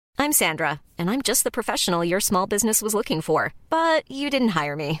I'm Sandra, and I'm just the professional your small business was looking for. But you didn't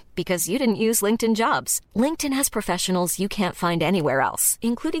hire me because you didn't use LinkedIn Jobs. LinkedIn has professionals you can't find anywhere else,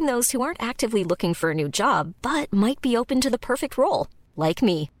 including those who aren't actively looking for a new job, but might be open to the perfect role, like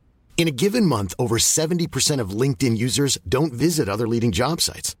me. In a given month, over 70% of LinkedIn users don't visit other leading job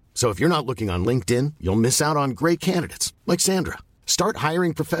sites. So if you're not looking on LinkedIn, you'll miss out on great candidates like Sandra. Start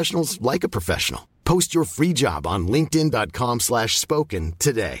hiring professionals like a professional. Post your free job on linkedin.com/spoken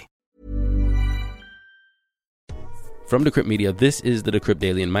today. From Decrypt Media, this is the Decrypt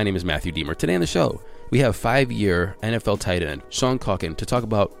Daily, and my name is Matthew Deemer. Today on the show, we have 5-year NFL tight end Sean Culkin to talk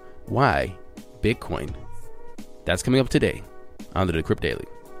about why Bitcoin. That's coming up today on the Decrypt Daily.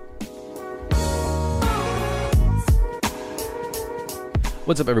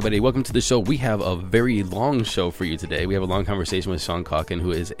 What's up, everybody? Welcome to the show. We have a very long show for you today. We have a long conversation with Sean Culkin,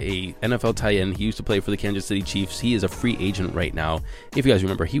 who is a NFL tight end. He used to play for the Kansas City Chiefs. He is a free agent right now. If you guys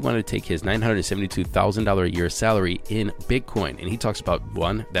remember, he wanted to take his $972,000 a year salary in Bitcoin. And he talks about,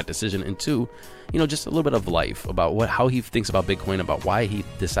 one, that decision, and two, just a little bit of life, about how he thinks about Bitcoin, about why he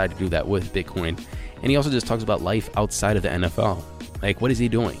decided to do that with Bitcoin. And he also just talks about life outside of the NFL. Like, what is he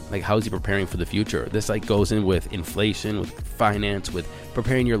doing? Like, how is he preparing for the future? This goes in with inflation, with finance, with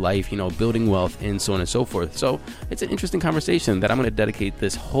preparing your life, building wealth, and so on and so forth. So it's an interesting conversation that I'm going to dedicate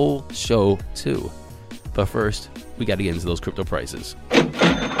this whole show to. But first, we got to get into those crypto prices.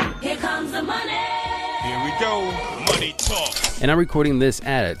 Here comes the money. Here we go. Money talk. And I'm recording this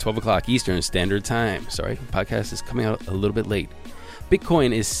at 12 o'clock Eastern Standard Time. Sorry, the podcast is coming out a little bit late.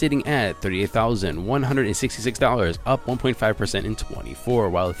 Bitcoin is sitting at $38,166, up 1.5% in 24,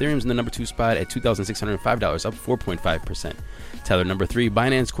 while Ethereum's in the number 2 spot at $2,605, up 4.5%. Tether number 3,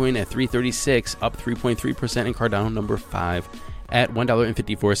 Binance Coin at $336, up 3.3%, and Cardano number 5 at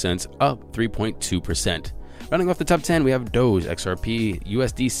 $1.54, up 3.2%. Running off the top 10, we have Doge, XRP,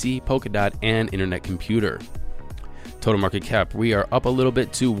 USDC, Polkadot, and Internet Computer. Total market cap, we are up a little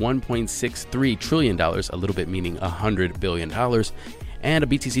bit to $1.63 trillion, a little bit meaning $100 billion, and a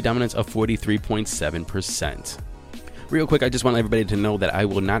BTC dominance of 43.7%. Real quick, I just want everybody to know that I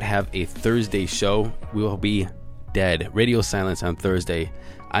will not have a Thursday show. We will be dead. Radio silence on Thursday.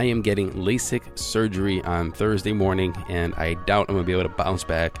 I am getting LASIK surgery on Thursday morning, and I doubt I'm going to be able to bounce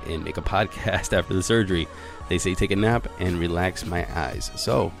back and make a podcast after the surgery. They say take a nap and relax my eyes.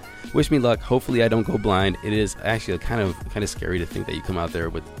 So wish me luck. Hopefully I don't go blind. It is actually kind of scary to think that you come out there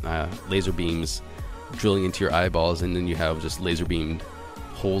with laser beams drilling into your eyeballs, and then you have just laser beamed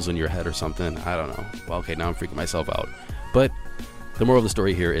holes in your head or something. I don't know. Well, okay, now I'm freaking myself out. But the moral of the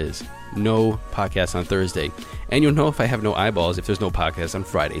story here is no podcast on Thursday. And you'll know if I have no eyeballs if there's no podcast on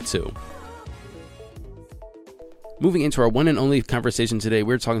Friday too. Moving into our one and only conversation today,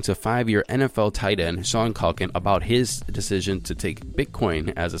 we're talking to 5-year NFL tight end Sean Culkin about his decision to take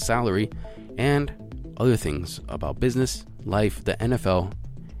Bitcoin as a salary and other things about business, life, the NFL,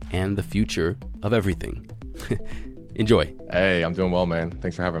 and the future of everything. Enjoy. Hey, I'm doing well, man.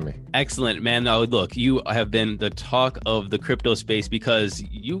 Thanks for having me. Excellent, man. Now, look, you have been the talk of the crypto space because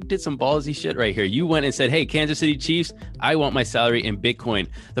you did some ballsy shit right here. You went and said, hey, Kansas City Chiefs, I want my salary in Bitcoin.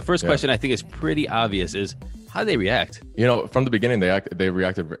 The first question I think is pretty obvious is, how did they react? From the beginning, they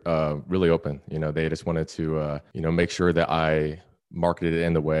reacted really open. They just wanted to, make sure that I marketed it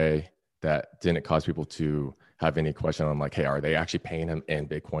in the way that didn't cause people to have any question on like, hey, are they actually paying him in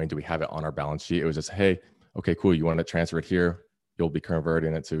Bitcoin? Do we have it on our balance sheet? It was just, hey, okay, cool. You want to transfer it here? You'll be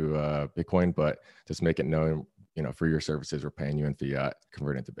converting it to Bitcoin, but just make it known, for your services, we're paying you in fiat,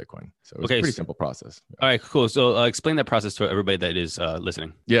 convert it to Bitcoin. So it's a pretty simple process. All right, cool. So explain that process to everybody that is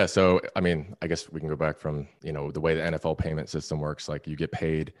listening. Yeah. So, I guess we can go back from, the way the NFL payment system works. Like you get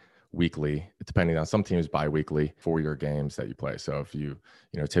paid weekly, depending on some teams bi-weekly for your games that you play. So if you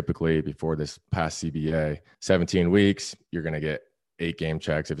typically before this past CBA, 17 weeks, you're going to get 8 game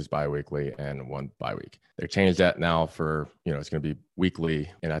checks if it's bi-weekly and 1 bi-week. They changed that now for, it's going to be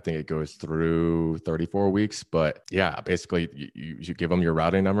weekly. And I think it goes through 34 weeks. But yeah, basically you give them your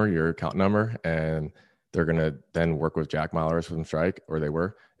routing number, your account number, and they're going to then work with Jack Mallers from Strike, or they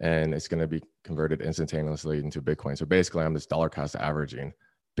were, and it's going to be converted instantaneously into Bitcoin. So basically I'm just dollar cost averaging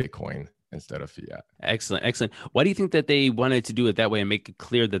Bitcoin instead of fiat. Excellent. Why do you think that they wanted to do it that way and make it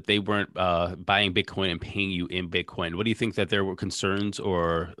clear that they weren't buying Bitcoin and paying you in Bitcoin? What do you think that there were concerns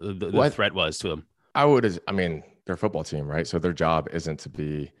or the threat was to them? They're a football team, right? So their job isn't to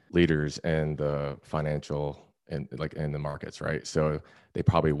be leaders in the financial and in the markets, right? So they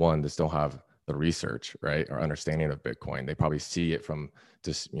probably just don't have the research, right, or understanding of Bitcoin. They probably see it from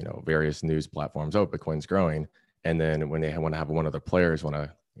just various news platforms. Oh, Bitcoin's growing, and then when they want to have one of their players want to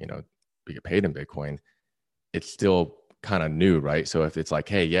be paid in Bitcoin, it's still kind of new, right? So if it's like,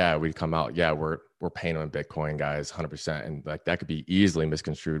 hey, yeah, we come out, yeah, we're paying them in Bitcoin, guys, 100%, and like that could be easily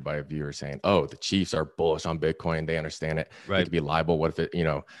misconstrued by a viewer saying, oh, the Chiefs are bullish on Bitcoin, they understand it, Right. They could be liable. What if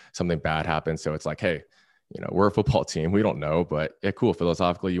it, something bad happens? So it's like, hey, we're a football team, we don't know, but yeah, cool.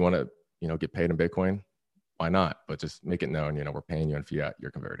 Philosophically, you want to, get paid in Bitcoin, why not? But just make it known, we're paying you in fiat,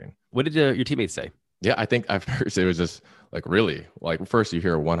 you're converting. What did your teammates say? Yeah, I think I've heard it was just like, really, like first you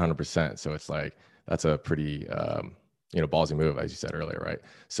hear 100%. So it's like, that's a pretty, ballsy move, as you said earlier, right?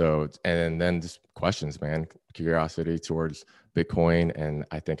 So, and then just questions, man, curiosity towards Bitcoin. And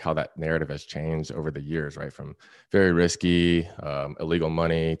I think how that narrative has changed over the years, right? From very risky, illegal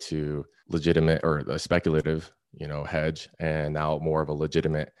money to legitimate or a speculative, hedge, and now more of a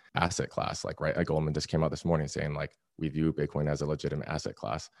legitimate asset class. Like, right, Goldman just came out this morning saying like, we view Bitcoin as a legitimate asset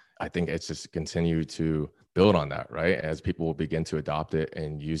class. I think it's just continue to build on that, right? As people will begin to adopt it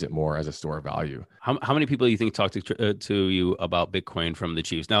and use it more as a store of value. How many people do you think talked to you about Bitcoin from the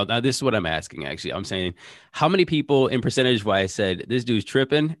Chiefs? Now, this is what I'm asking, actually. I'm saying, how many people in percentage wise said this dude's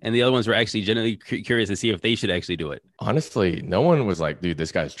tripping, and the other ones were actually genuinely curious to see if they should actually do it? Honestly, no one was like, dude,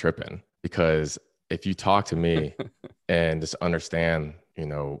 this guy's tripping. Because if you talk to me and just understand,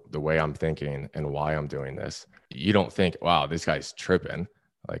 the way I'm thinking and why I'm doing this, you don't think, wow, this guy's tripping.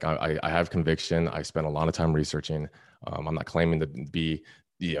 Like I have conviction. I spent a lot of time researching. I'm not claiming to be,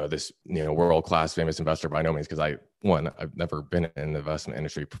 this, world-class famous investor by no means, because I've never been in the investment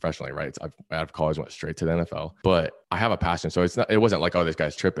industry professionally, right? I've out of college, went straight to the NFL, but I have a passion. So it wasn't like, oh, this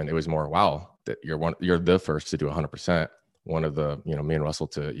guy's tripping. It was more, wow, that you're the first to do 100%. One of the, me and Russell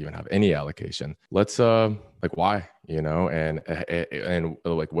to even have any allocation. Let's like, why, and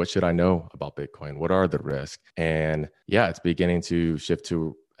like, what should I know about Bitcoin? What are the risks? And yeah, it's beginning to shift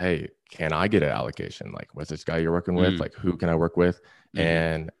to, hey, can I get an allocation? Like, what's this guy you're working with? Like, who can I work with?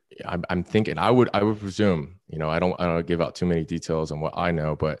 And I'm thinking I would presume, I don't give out too many details on what I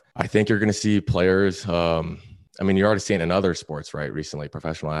know, but I think you're going to see players, you're already seeing in other sports, right? Recently,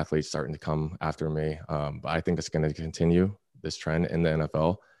 professional athletes starting to come after me. But I think it's going to continue this trend in the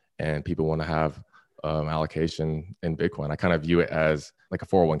NFL, and people want to have allocation in Bitcoin. I kind of view it as like a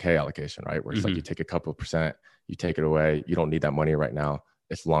 401k allocation, right? Where it's like you take a couple of percent, you take it away. You don't need that money right now.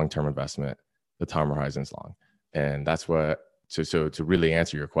 It's long-term investment. The time horizon's long. And that's what, so to really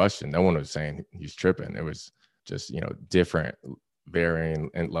answer your question, no one was saying he's tripping. It was just, different varying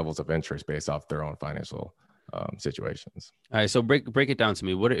levels of interest based off their own financial situations. All right, so break it down to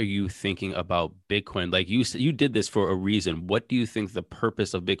me. What are you thinking about Bitcoin? Like you did this for a reason. What do you think the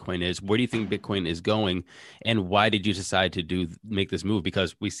purpose of Bitcoin is? Where do you think Bitcoin is going? And why did you decide to make this move?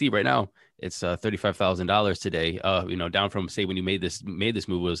 Because we see right now it's $35,000 today. Down from, say, when you made this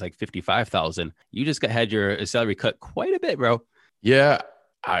move, it was like 55,000. You just had your salary cut quite a bit, bro. Yeah,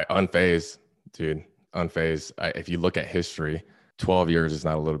 unfazed, dude. Unfazed. If you look at history, 12 years is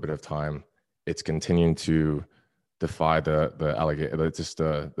not a little bit of time. It's continuing to defy the alligator, just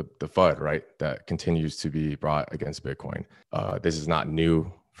the FUD, right? That continues to be brought against Bitcoin. This is not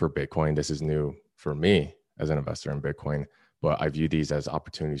new for Bitcoin. This is new for me as an investor in Bitcoin. But I view these as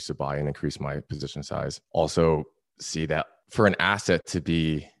opportunities to buy and increase my position size. Also, see that for an asset to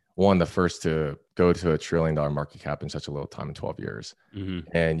be the first to go to $1 trillion market cap in such a little time in 12 years.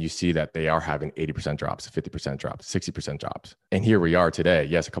 And you see that they are having 80% drops, 50% drops, 60% drops. And here we are today.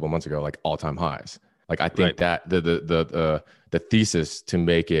 Yes, a couple months ago, like all-time highs. Like I think that the thesis to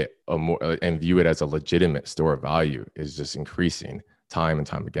make it a more and view it as a legitimate store of value is just increasing time and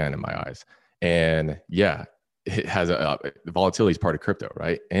time again in my eyes. And yeah, it has the volatility is part of crypto,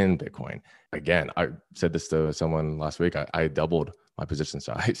 right? And Bitcoin. Again, I said this to someone last week. I doubled my position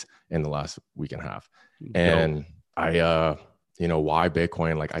size in the last week and a half. And why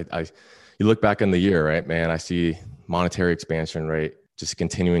Bitcoin? Like you look back in the year, right, man, I see monetary expansion rate just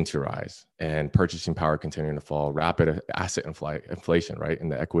continuing to rise and purchasing power continuing to fall, rapid asset inflation, right, in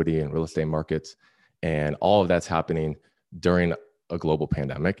the equity and real estate markets. And all of that's happening during a global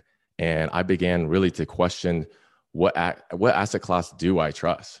pandemic. And I began really to question what asset class do I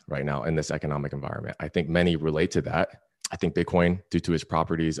trust right now in this economic environment? I think many relate to that. I think Bitcoin, due to its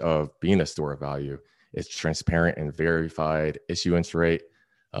properties of being a store of value, it's transparent and verified issuance rate.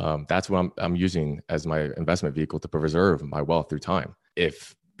 That's what I'm using as my investment vehicle to preserve my wealth through time.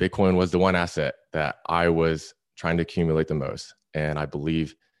 If Bitcoin was the one asset that I was trying to accumulate the most, and I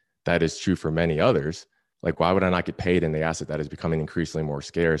believe that is true for many others, like why would I not get paid in the asset that is becoming increasingly more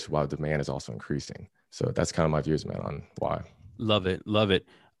scarce while demand is also increasing? So that's kind of my views, man, on why. Love it. Love it.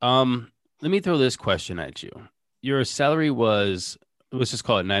 Let me throw this question at you. Your salary was, let's just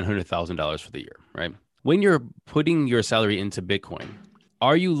call it $900,000 for the year, right? When you're putting your salary into Bitcoin,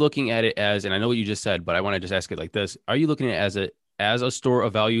 are you looking at it as, and I know what you just said, but I want to just ask it like this. Are you looking at it as a store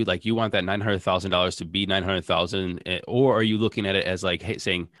of value? Like you want that $900,000 to be 900,000, or are you looking at it as like, hey,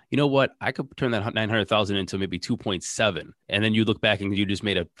 saying, you know what, I could turn that 900,000 into maybe 2.7, and then you look back and you just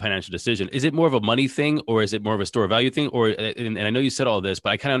made a financial decision. Is it more of a money thing, or is it more of a store of value thing? Or, and I know you said all this,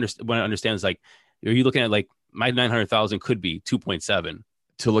 but I kind of want to understand is like, are you looking at like my 900,000 could be 2.7?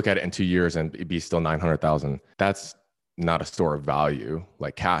 To look at it in 2 years and be still 900,000, that's not a store of value.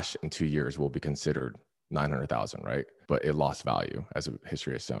 Like cash in 2 years will be considered 900,000, right? But it lost value as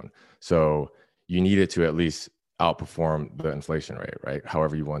history has shown. So you need it to at least outperform the inflation rate, right?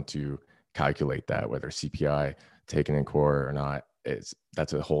 However you want to calculate that, whether CPI taken in core or not,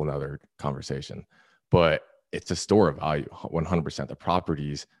 that's a whole nother conversation. But it's a store of value, 100%. The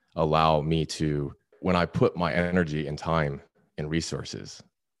properties allow me to, when I put my energy and time and resources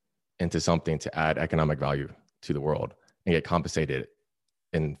into something to add economic value to the world and get compensated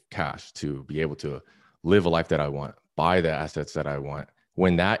in cash to be able to live a life that I want, buy the assets that I want.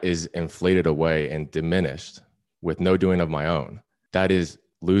 When that is inflated away and diminished with no doing of my own, that is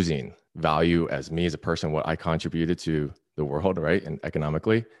losing value as me as a person, what I contributed to the world, right? And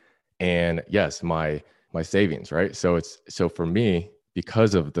economically. And yes, my savings, right? So for me,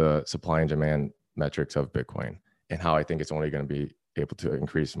 because of the supply and demand metrics of Bitcoin and how I think it's only going to be able to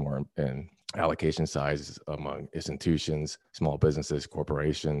increase more in allocation sizes among institutions, small businesses,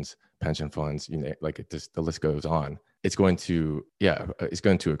 corporations, pension funds, the list goes on. It's going to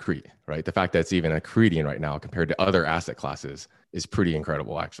accrete, right? The fact that it's even accreting right now compared to other asset classes is pretty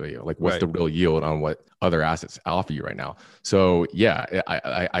incredible, actually. Like, what's the real yield on what other assets offer you right now? So yeah,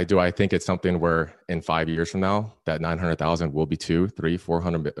 I think it's something where in 5 years from now, that 900,000 will be 2, 3, 4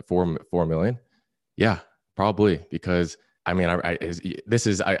 million. Yeah, probably, because I mean,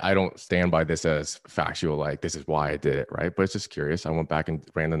 I don't stand by this as factual, like this is why I did it, right? But it's just curious. I went back and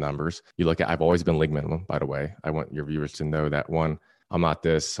ran the numbers. I've always been league minimum, by the way. I want your viewers to know that. One, I'm not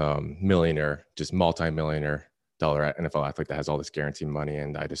this millionaire, just multi-millionaire dollar NFL athlete that has all this guaranteed money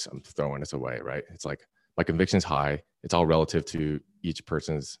and I'm throwing this away, right? It's like my conviction's high. It's all relative to each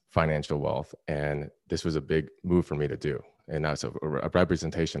person's financial wealth. And this was a big move for me to do. And that's a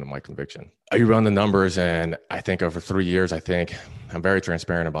representation of my conviction. You run the numbers, and I think over 3 years, I'm very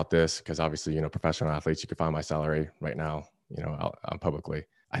transparent about this because obviously, professional athletes, you can find my salary right now, out publicly.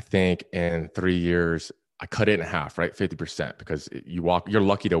 I think in 3 years, I cut it in half, right? 50%, because you're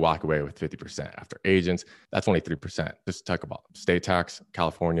lucky to walk away with 50%. After agents, that's only 3%. Just talk about state tax,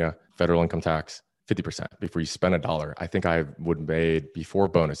 California, federal income tax, 50% before you spend $1. I think I would have made before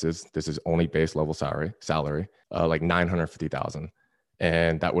bonuses. This is only base level salary, like 950,000.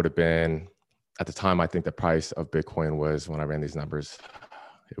 And that would have been, at the time, I think the price of Bitcoin was, when I ran these numbers,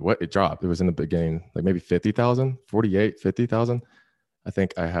 it dropped. It was in the beginning, like maybe 50,000, 50,000. I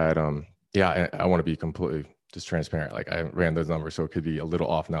think I had, I want to be completely just transparent. Like I ran those numbers, so it could be a little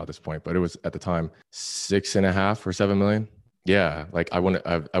off now at this point, but it was at the time 6.5 or 7 million. Yeah, like I wouldn't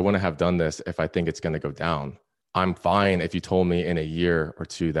have done this if I think it's going to go down. I'm fine if you told me in a year or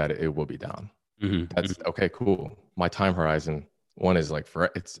two that it will be down. Mm-hmm. That's okay, cool. My time horizon, one is like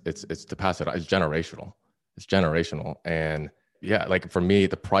it's to pass it. It's generational. It's generational, and yeah, like for me,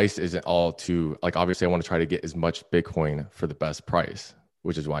 the price isn't all too like. Obviously, I want to try to get as much Bitcoin for the best price,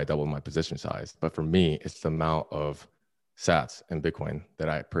 which is why I doubled my position size. But for me, it's the amount of Sats and Bitcoin that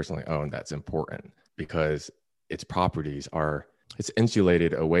I personally own that's important, because its properties it's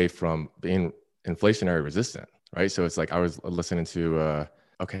insulated away from being inflationary resistant, right? So it's like I was listening to,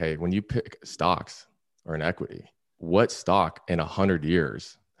 okay, when you pick stocks or an equity, what stock in 100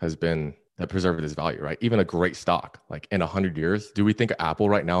 years has been that preserved its value, right? Even a great stock, like in 100 years, do we think Apple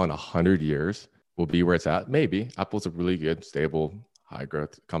right now in 100 years will be where it's at? Maybe. Apple's a really good, stable, high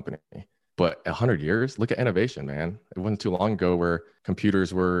growth company. But 100 years, look at innovation, man. It wasn't too long ago where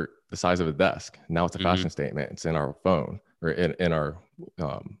computers were the size of a desk. Now it's a fashion statement. It's in our phone or in our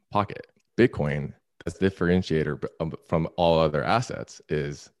pocket. Bitcoin, as differentiator from all other assets,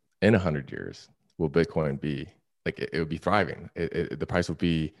 is in 100 years, will Bitcoin be like, it would be thriving. The price would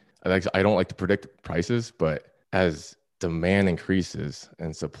be, I don't like to predict prices, but as demand increases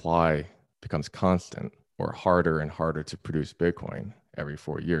and supply becomes constant or harder and harder to produce Bitcoin every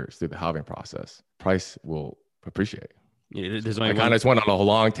 4 years through the halving process, price will appreciate. There's only I kind of just went on a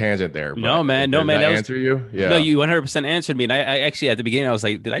long tangent there, No, but man. No, did man. that That was answer you? No, Yeah. you 100% answered me. And I actually, at the beginning, I was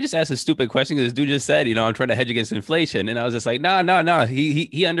like, did I just ask a stupid question? Because this dude just said, I'm trying to hedge against inflation. And I was just like, no, no, no.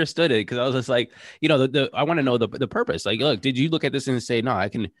 He understood it. Because I was just like, I want to know the purpose. Like, look, did you look at this and say, no, I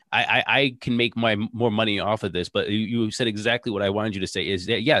can make more money off of this? But you said exactly what I wanted you to say is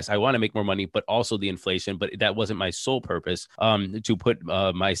that, yes, I want to make more money, but also the inflation. But that wasn't my sole purpose, to put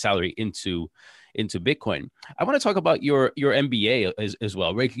my salary into Bitcoin. I want to talk about your MBA as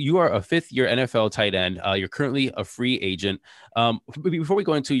well, Rick. You are a fifth-year NFL tight end. You're currently a free agent. Before we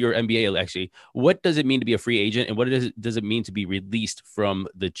go into your MBA, actually, what does it mean to be a free agent, and what does it mean to be released from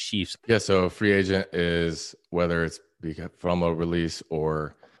the Chiefs? Yeah. So a free agent is whether it's from a release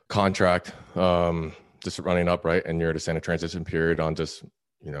or contract, just running up, right? And you're just in a transition period on just,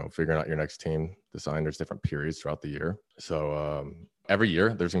 figuring out your next team to sign. There's different periods throughout the year. So every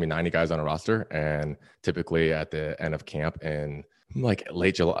year there's gonna be 90 guys on a roster, and typically at the end of camp in like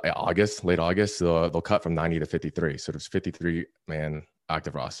late August, they'll cut from 90 to 53. So there's 53 man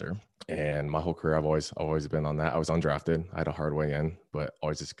active roster. And my whole career, I've always been on that. I was undrafted. I had a hard way in, but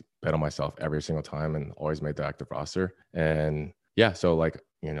always just bet on myself every single time and always made the active roster. And yeah, so like,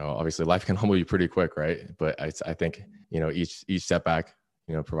 obviously life can humble you pretty quick, right? But I think, each setback,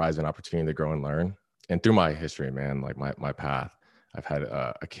 provides an opportunity to grow and learn. And through my history, man, like my path, I've had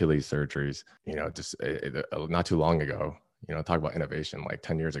Achilles surgeries, just not too long ago, talk about innovation, like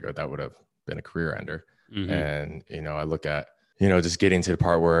 10 years ago, that would have been a career ender. Mm-hmm. And, I look at, just getting to the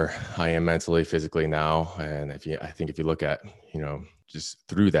part where I am mentally, physically now. And I think if you look at, just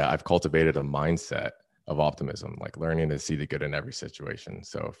through that, I've cultivated a mindset of optimism, like learning to see the good in every situation.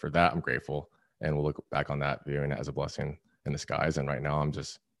 So for that, I'm grateful. And we'll look back on that, viewing it as a blessing in disguise. And right now I'm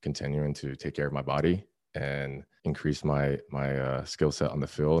just continuing to take care of my body and increase my skill set on the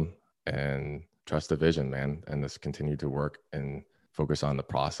field and trust the vision, man. And just continue to work and focus on the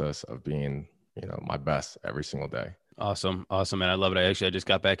process of being, my best every single day. Awesome, man. I love it. I just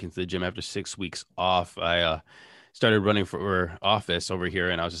got back into the gym after 6 weeks off. I started running for office over here,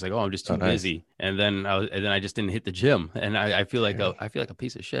 and I was just like, oh, I'm just too busy. And then I just didn't hit the gym, and I feel like I feel like a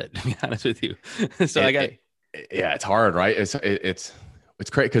piece of shit, to be honest with you. So it's hard, right? It's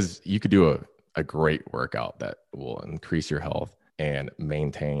great because you could do a great workout that will increase your health and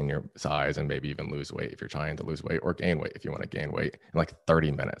maintain your size and maybe even lose weight if you're trying to lose weight, or gain weight if you want to gain weight in like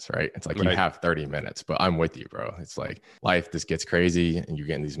 30 minutes, right? It's like you have 30 minutes, but I'm with you, bro. It's like life just gets crazy and you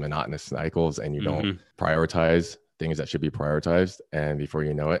get in these monotonous cycles and you don't prioritize things that should be prioritized. And before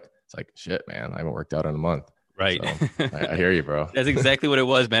you know it, it's like, shit, man, I haven't worked out in a month. Right. So, I hear you, bro. That's exactly what it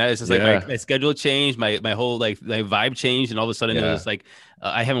was, man. It's just like my schedule changed, my whole my vibe changed, and all of a sudden it was like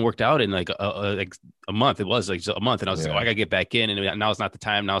I haven't worked out in like a month. It was like a month, and I was like, I gotta get back in. And now it's not the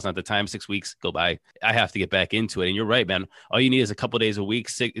time. 6 weeks go by. I have to get back into it. And you're right, man. All you need is a couple days a week,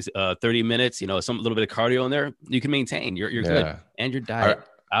 30 minutes. Some little bit of cardio in there. You can maintain. You're good, and your diet.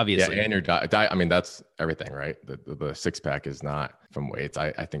 Obviously. Yeah, and your diet. I mean, that's everything, right? The six pack is not from weights.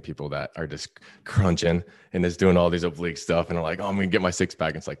 I think people that are just crunching and just doing all these oblique stuff and are like, oh, I'm gonna get my six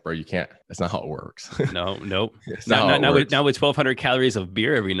pack. It's like, bro, you can't. That's not how it works. No. It's not now with 1,200 calories of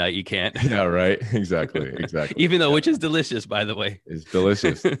beer every night, you can't. Yeah, right. Exactly. Even though, which is delicious, by the way. It's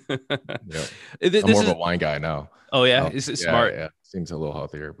delicious. I'm more of a wine guy now. Oh yeah, it's smart. Yeah, seems a little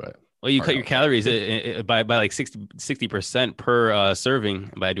healthier, but. Well, you cut your calories by like 60% per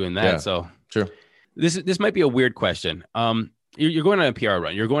serving by doing that. Yeah, so true. This might be a weird question. You're going on a PR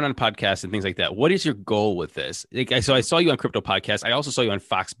run. You're going on podcasts and things like that. What is your goal with this? So I saw you on Crypto Podcast. I also saw you on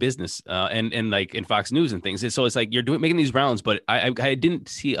Fox Business and like in Fox News and things. And so it's like you're making these rounds, but I didn't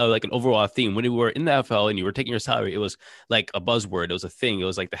see like an overall theme. When you were in the NFL and you were taking your salary, it was like a buzzword. It was a thing. It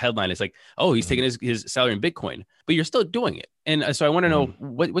was like the headline. It's like, oh, he's taking his salary in Bitcoin, but you're still doing it. And so I want to know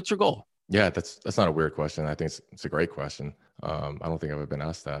what's your goal? Yeah, that's not a weird question. I think it's a great question. I don't think I've ever been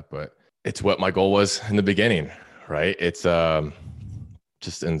asked that, but it's what my goal was in the beginning, right? It's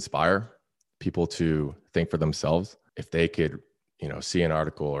just inspire people to think for themselves. If they could, see an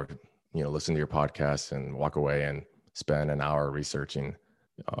article or, listen to your podcast and walk away and spend an hour researching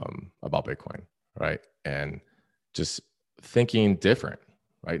about Bitcoin, right? And just thinking different,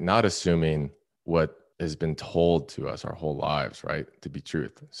 right? Not assuming what has been told to us our whole lives, right, to be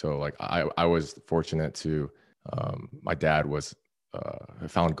truth. So like I was fortunate to my dad was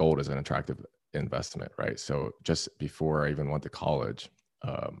found gold as an attractive investment, right? So just before I even went to college,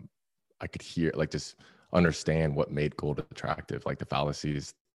 I could hear, like, just understand what made gold attractive, like the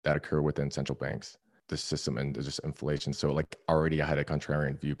fallacies that occur within central banks, the system, and just inflation. So like already I had a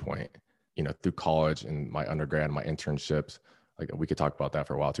contrarian viewpoint, through college and my undergrad and my internships. like we could talk about that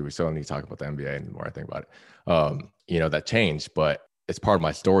for a while too. We still need to talk about the NBA and the more I think about it. That changed, but it's part of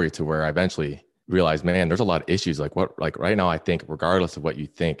my story to where I eventually realized, man, there's a lot of issues. Like right now, I think regardless of what you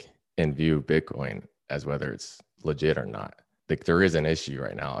think and view Bitcoin as whether it's legit or not, like there is an issue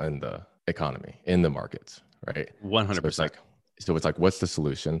right now in the economy, in the markets, right? 100%. So it's like, what's the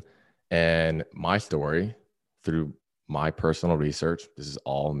solution? And my story through my personal research, this is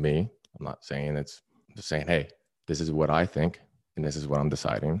all me. I'm not saying I'm just saying, hey, this is what I think, and this is what I'm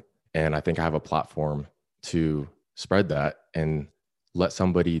deciding. And I think I have a platform to spread that and let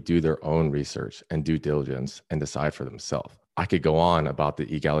somebody do their own research and due diligence and decide for themselves. I could go on about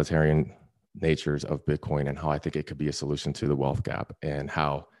the egalitarian natures of Bitcoin and how I think it could be a solution to the wealth gap and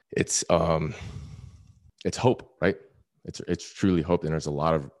how it's hope, right? It's truly hope. And there's a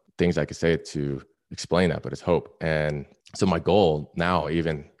lot of things I could say to explain that, but it's hope. And so my goal now,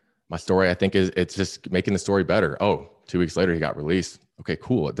 even my story, I think it's just making the story better. Oh, 2 weeks later, he got released. Okay,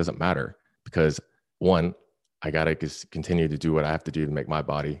 cool. It doesn't matter because one, I got to just continue to do what I have to do to make my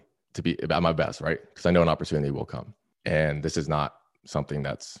body to be at my best, right? Because I know an opportunity will come. And this is not something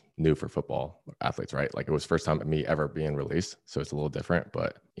that's new for football athletes, right? Like it was first time me ever being released. So it's a little different,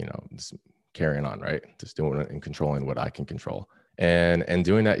 but just carrying on, right? Just doing it and controlling what I can control. And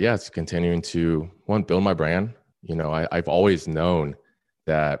doing that, yes, continuing to build my brand. I've always known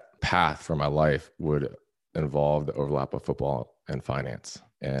that path for my life would involve the overlap of football and finance.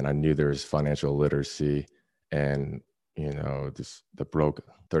 And I knew there's financial literacy and, this the broke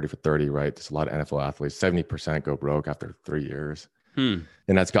 30 for 30, right? There's a lot of NFL athletes, 70% go broke after 3 years. And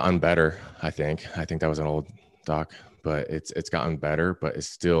that's gotten better, I think. I think that was an old doc, but it's gotten better, but it's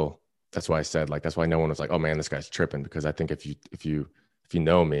still, that's why I said, like, that's why no one was like, oh man, this guy's tripping. Because I think if you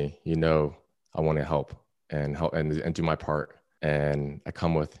know me, I want to help and do my part. And I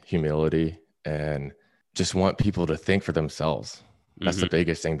come with humility and just want people to think for themselves. That's the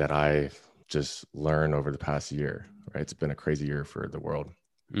biggest thing that I've just learned over the past year, right? It's been a crazy year for the world.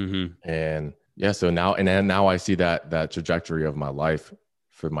 And yeah, so now I see that trajectory of my life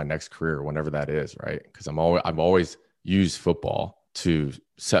for my next career, whenever that is, right? Because I've always used football to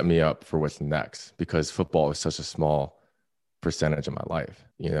set me up for what's next, because football is such a small percentage of my life.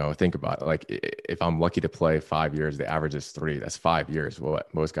 Think about it. Like if I'm lucky to play 5 years, the average is 3. That's 5 years.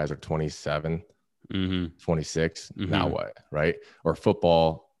 What most guys are 27, 26. Now what, right? Or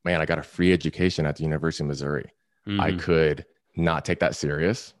football, man, I got a free education at the University of Missouri. I could not take that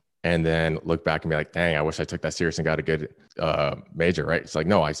serious and then look back and be like, dang, I wish I took that serious and got a good major, right? It's like,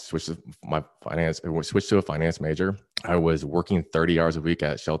 no, I switched to a finance major. I was working 30 hours a week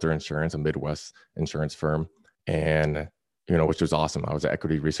at Shelter Insurance, a Midwest insurance firm. And, which was awesome. I was an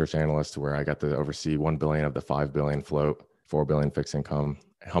equity research analyst where I got to oversee 1 billion of the 5 billion float, 4 billion fixed income.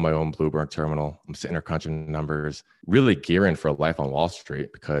 I held my own Bloomberg terminal. I'm sitting there crunching numbers, really gearing for a life on Wall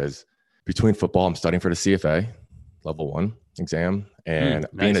Street, because between football, I'm studying for the CFA level 1 exam and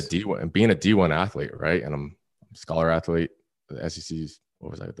being a D1 athlete, right? And I'm a scholar athlete, the SEC's,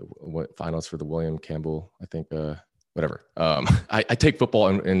 the finals for the William Campbell, I think, whatever. I take football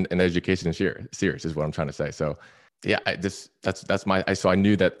and education serious is what I'm trying to say. So yeah, so I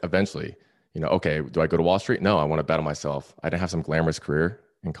knew that eventually, okay, do I go to Wall Street? No, I want to bet on myself. I didn't have some glamorous career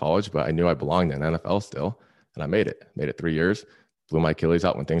in college, but I knew I belonged in NFL still. And I made it 3 years, blew my Achilles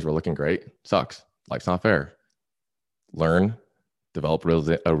out when things were looking great. Sucks. Life's not fair. Learn, develop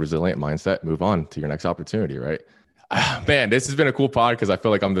a resilient mindset, move on to your next opportunity, right? Man, this has been a cool pod because I feel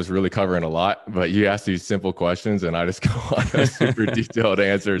like I'm just really covering a lot, but you ask these simple questions and I just go on a super detailed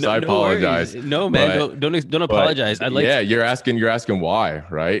answers. I apologize. No, man, don't apologize. You're asking why,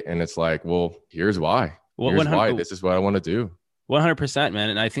 right? And it's like, well, here's why. Here's why. This is what I want to do. 100%, man.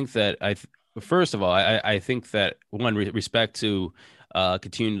 And I think that first of all, I think that respect to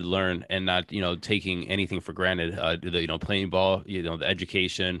continuing to learn and not, taking anything for granted, playing ball, the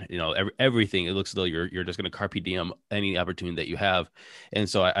education, everything. It looks as though you're just going to carpe diem any opportunity that you have. And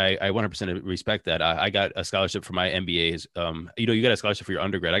so I 100% respect that. I got a scholarship for my MBAs. You got a scholarship for your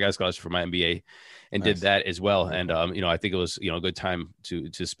undergrad. I got a scholarship for my MBA and did that as well. And, I think it was, a good time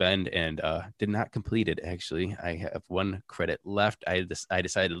to spend and did not complete it. Actually, I have one credit left. I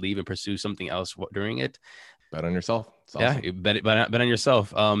decided to leave and pursue something else during it. Bet on yourself. Awesome. Yeah, bet on yourself.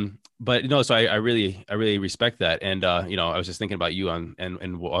 So I really respect that. And I was just thinking about you on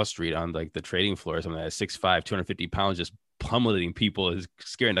Wall Street on like the trading floor or something like that, 6'5", 250 pounds, just pummeling people, is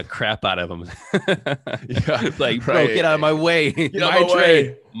scaring the crap out of them. Yeah, like, bro, get out of my way.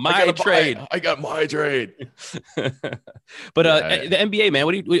 My trade. I got my trade. But the NBA,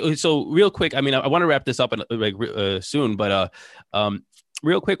 man, so real quick, I mean, I want to wrap this up soon, but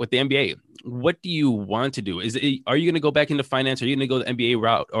real quick with the NBA, what do you want to do? Are you going to go back into finance? Are you going to go the NBA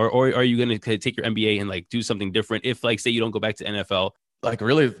route, or are you going to take your MBA and like do something different? If like, say you don't go back to NFL, like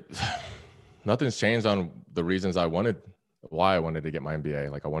really nothing's changed on the reasons why I wanted to get my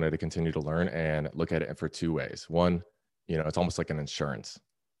MBA. Like I wanted to continue to learn and look at it for two ways. One, it's almost like an insurance.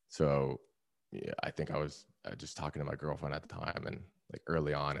 So yeah, I think I was just talking to my girlfriend at the time and like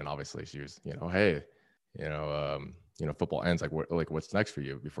early on, and obviously she was, hey, football ends, like what's next for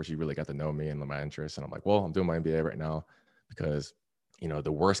you, before she really got to know me and my interests. And I'm like, well, I'm doing my MBA right now because,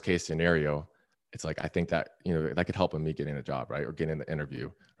 the worst case scenario, it's like, I think that, that could help in me getting a job, right? Or getting the interview,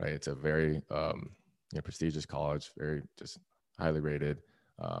 right? It's a very, prestigious college, very just highly rated.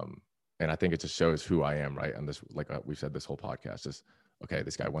 And I think it just shows who I am, right? And this, like we've said this whole podcast, just, okay,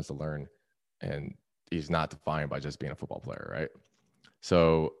 this guy wants to learn and he's not defined by just being a football player, right?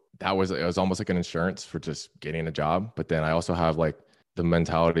 So it was almost like an insurance for just getting a job. But then I also have like the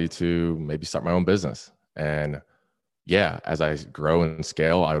mentality to maybe start my own business. And yeah, as I grow and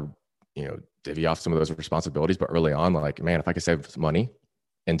scale, I would, divvy off some of those responsibilities. But early on, like, man, if I could save some money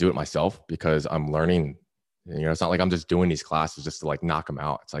and do it myself, because I'm learning, it's not like I'm just doing these classes just to like knock them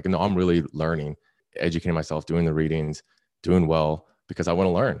out. It's like, no, I'm really learning, educating myself, doing the readings, doing well, because I want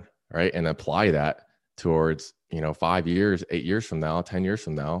to learn, right? And apply that towards, 5 years, 8 years from now, 10 years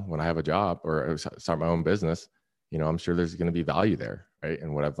from now, when I have a job or start my own business, I'm sure there's going to be value there, right?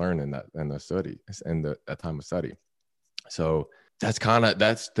 And what I've learned in that time of study. So that's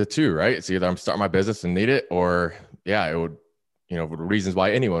the two, right? It's either I'm starting my business and need it, or it would, reasons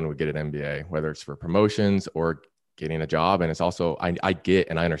why anyone would get an MBA, whether it's for promotions or getting a job. And it's also, I get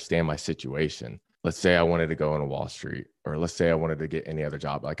and I understand my situation. Let's say I wanted to go into Wall Street, or let's say I wanted to get any other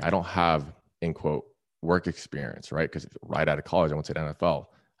job. Like I don't have, in quote, work experience, right? Because right out of college, I went to the NFL.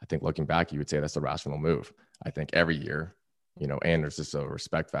 I think looking back, you would say that's the rational move. I think every year, and there's just a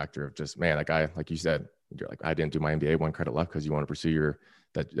respect factor of just, man, that guy, like you said, you're like, I didn't do my MBA, one credit left, because you want to pursue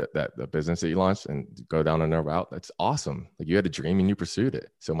the business that you launched and go down another route. That's awesome. Like you had a dream and you pursued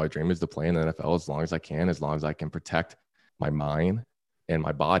it. So my dream is to play in the NFL as long as I can protect my mind and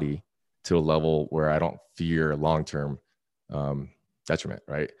my body to a level where I don't fear long-term detriment,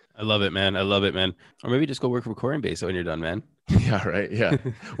 right? I love it, man. Or maybe just go work for Coinbase when you're done, man. Yeah, right. Yeah,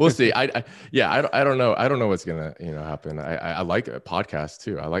 we'll see. I don't know. I don't know what's gonna happen. I like a podcast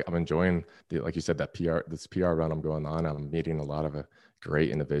too. I'm enjoying like you said, this PR run I'm going on. I'm meeting a lot of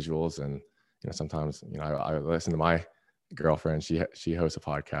great individuals, and sometimes I listen to my girlfriend. She hosts a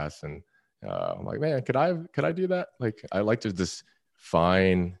podcast, and I'm like, man, could I do that? Like I like to just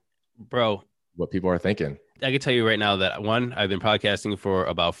find what people are thinking. I can tell you right now that I've been podcasting for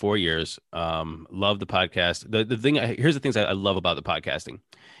about 4 years. Love the podcast. Here's the things I love about the podcasting.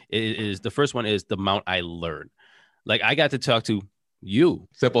 The first one is the amount I learn. Like I got to talk to you.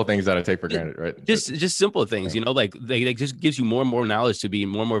 Simple things that I take for granted, right? Just simple things, like they just gives you more and more knowledge to be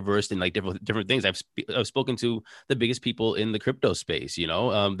more and more versed in like different things. I've spoken to the biggest people in the crypto space,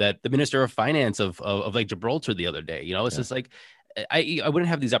 that the Minister of Finance of like Gibraltar the other day, it's just like, I wouldn't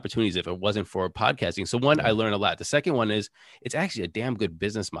have these opportunities if it wasn't for podcasting. So one, I learned a lot. The second one is it's actually a damn good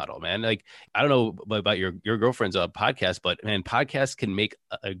business model, man. Like, I don't know about your girlfriend's podcast, but man, podcasts can make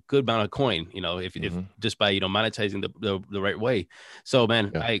a good amount of coin, if just by, monetizing the right way. So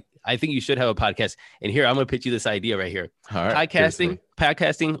man, I think you should have a podcast. And here, I'm going to pitch you this idea right here. All right,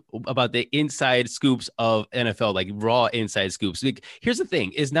 podcasting about the inside scoops of NFL, like raw inside scoops. Like, here's the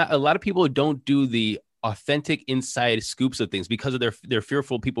thing, is not a lot of people don't do the authentic inside scoops of things because of they're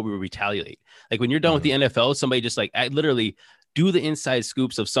fearful people will retaliate. Like when you're done with the NFL, somebody just like literally do the inside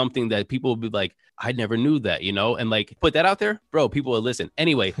scoops of something that people will be like, I never knew that, and like put that out there, bro, people will listen.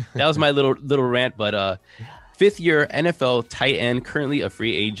 Anyway, that was my little rant, but 5th year NFL tight end, currently a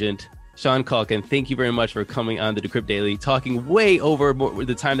free agent, Sean Culkin, thank you very much for coming on the Decrypt Daily, talking way over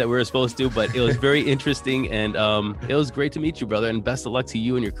the time that we were supposed to, but it was very interesting, and it was great to meet you, brother, and best of luck to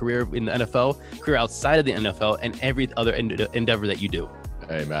you in your career in the NFL, career outside of the NFL, and every other endeavor that you do.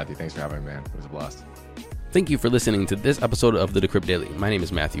 Hey, Matthew, thanks for having me, man. It was a blast. Thank you for listening to this episode of the Decrypt Daily. My name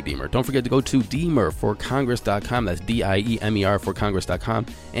is Matthew Deemer. Don't forget to go to deemerforcongress.com, that's DIEMER for Congress.com,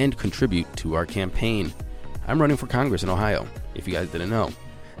 and contribute to our campaign. I'm running for Congress in Ohio, if you guys didn't know.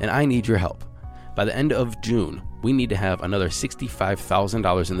 And I need your help. By the end of June, we need to have another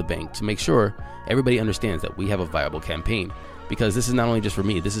 $65,000 in the bank to make sure everybody understands that we have a viable campaign. Because this is not only just for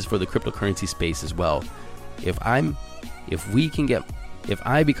me, this is for the cryptocurrency space as well. If I am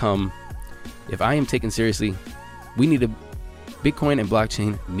taken seriously, Bitcoin and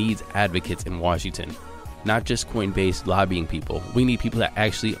blockchain needs advocates in Washington. Not just Coinbase lobbying people. We need people that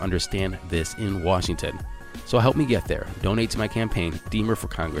actually understand this in Washington. So help me get there. Donate to my campaign,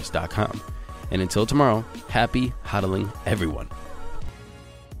 deemerforcongress.com. And until tomorrow, happy hodling, everyone.